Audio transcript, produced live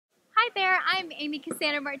I'm Amy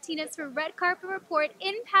Cassandra Martinez for Red Carpet Report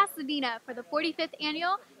in Pasadena for the 45th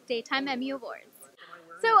Annual Daytime Emmy Awards.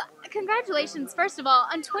 So, congratulations, first of all,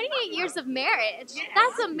 on 28 years of marriage.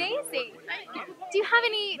 That's amazing. Do you have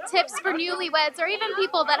any tips for newlyweds or even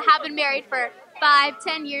people that have been married for 5,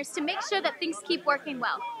 10 years to make sure that things keep working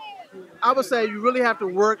well? I would say you really have to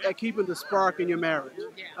work at keeping the spark in your marriage.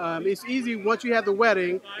 It's easy once you have the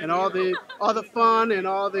wedding and all the fun and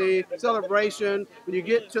all the celebration. When you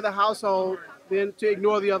get to the household, then to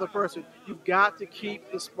ignore the other person. You've got to keep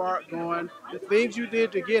the spark going. The things you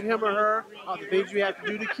did to get him or her are the things you have to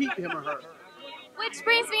do to keep him or her. Which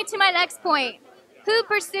brings me to my next point. Who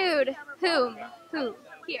pursued whom? Who?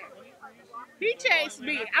 Here. He chased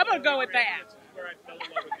me. I'm going to go with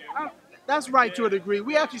that. That's right to a degree.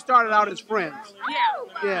 We actually started out as friends.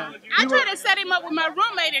 Yeah. I tried to set him up with my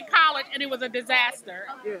roommate in college, and it was a disaster.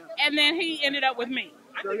 Yeah. And then he ended up with me.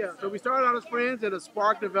 So we started out as friends, and a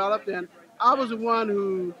spark developed, and I was the one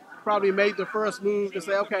who probably made the first move to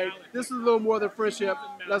say, okay, this is a little more than friendship.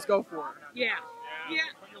 Let's go for it. Yeah.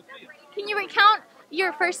 Can you recount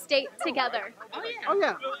your first date together? Oh,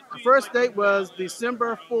 yeah. Our first date was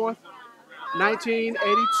December 4th,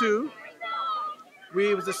 1982.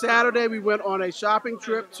 It was a Saturday. We went on a shopping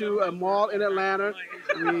trip to a mall in Atlanta.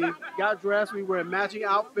 We got dressed. We were matching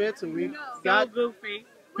outfits, and we got so goofy.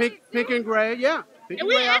 Pink and gray. Yeah. And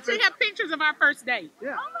we actually have pictures of our first date.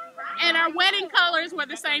 Yeah. And our wedding colors were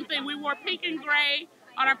the same thing. We wore pink and gray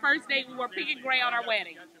on our first date. We wore pink and gray on our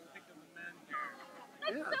wedding.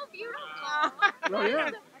 That's so beautiful. Oh,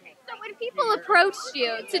 yeah. So when people approached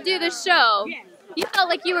you to do the show, you felt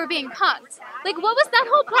like you were being punked. Like, what was that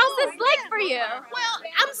whole process like for you? Well,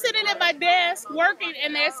 I'm sitting at my desk working,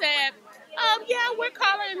 and they said, yeah, we're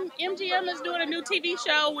calling MGM is doing a new TV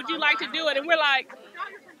show. Would you like to do it? And we're like,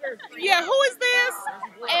 yeah, who is this?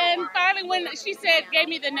 And finally, when she gave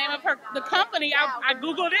me the name of the company, I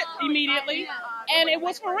Googled it immediately, and it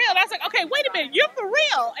was for real. And I was like, okay, wait a minute, you're for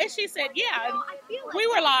real? And she said, yeah. And we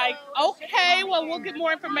were like, okay, well, we'll get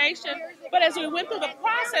more information. But as we went through the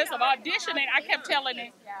process of auditioning, I kept telling her,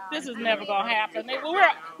 this is never gonna happen.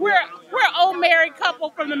 We're an old married couple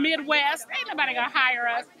from the Midwest. Ain't nobody gonna hire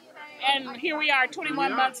us. And here we are,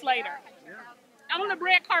 21 months later. On the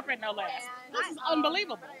red carpet, no less. This is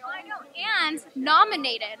unbelievable. I know. And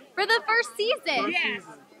nominated for the first season. Yes.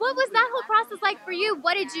 What was that whole process like for you?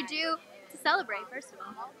 What did you do to celebrate, first of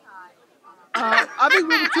all? I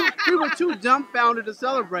think we were too dumbfounded to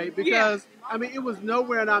celebrate because, I mean, it was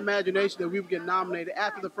nowhere in our imagination that we would get nominated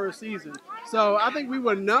after the first season. So I think we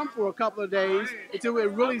were numb for a couple of days until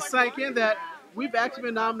it really sank in that we've actually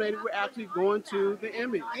been nominated. We're actually going to the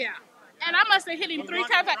Emmys. Yeah. And I must have hit him 3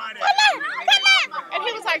 times, like, come on! And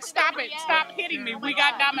he was like, stop it, stop hitting me. We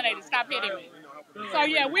got nominated, stop hitting me. So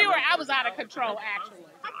yeah, I was out of control, actually.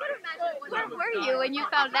 Where were you when you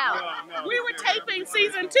found out? We were taping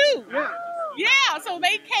season 2. Yeah, so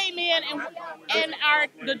they came in, and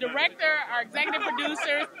the director, our executive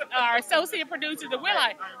producers, our associate producers, and we're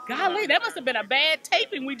like, golly, that must have been a bad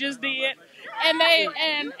taping we just did. And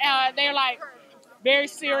they're like, very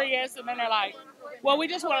serious, and then they're like, well, we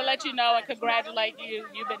just want to let you know and congratulate you.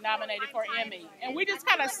 You've been nominated for Emmy. And we just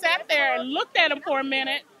kind of sat there and looked at him for a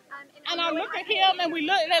minute. And I looked at him, and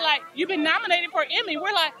they're like, you've been nominated for Emmy.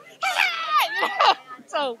 We're like, ah!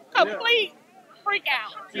 So complete freak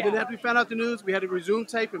out. And then after we found out the news, we had to resume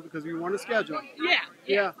taping because we weren't scheduled.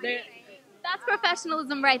 Yeah. That's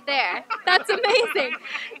professionalism right there. That's amazing.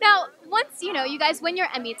 Now, once, you guys win your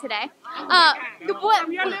Emmy today.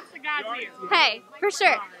 Your lips to God's ears. Hey, for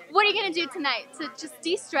sure. What are you going to do tonight to just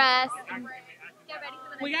de-stress and get ready for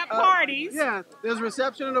the next We got parties. Yeah, there's a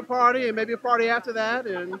reception and a party and maybe a party after that.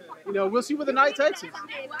 And, we'll see where the night takes us.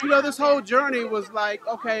 This whole journey was like,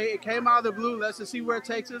 okay, it came out of the blue. Let's just see where it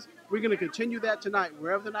takes us. We're going to continue that tonight.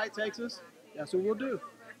 Wherever the night takes us, that's what we'll do.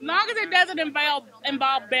 As long as it doesn't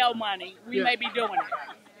involve bail money, we may be doing it.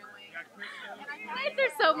 Nights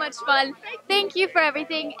are so much fun. Thank you for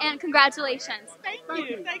everything, and congratulations. Thank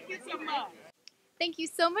you. Thank you so much. Thank you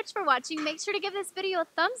so much for watching. Make sure to give this video a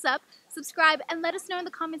thumbs up, subscribe, and let us know in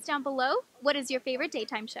the comments down below what is your favorite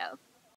daytime show.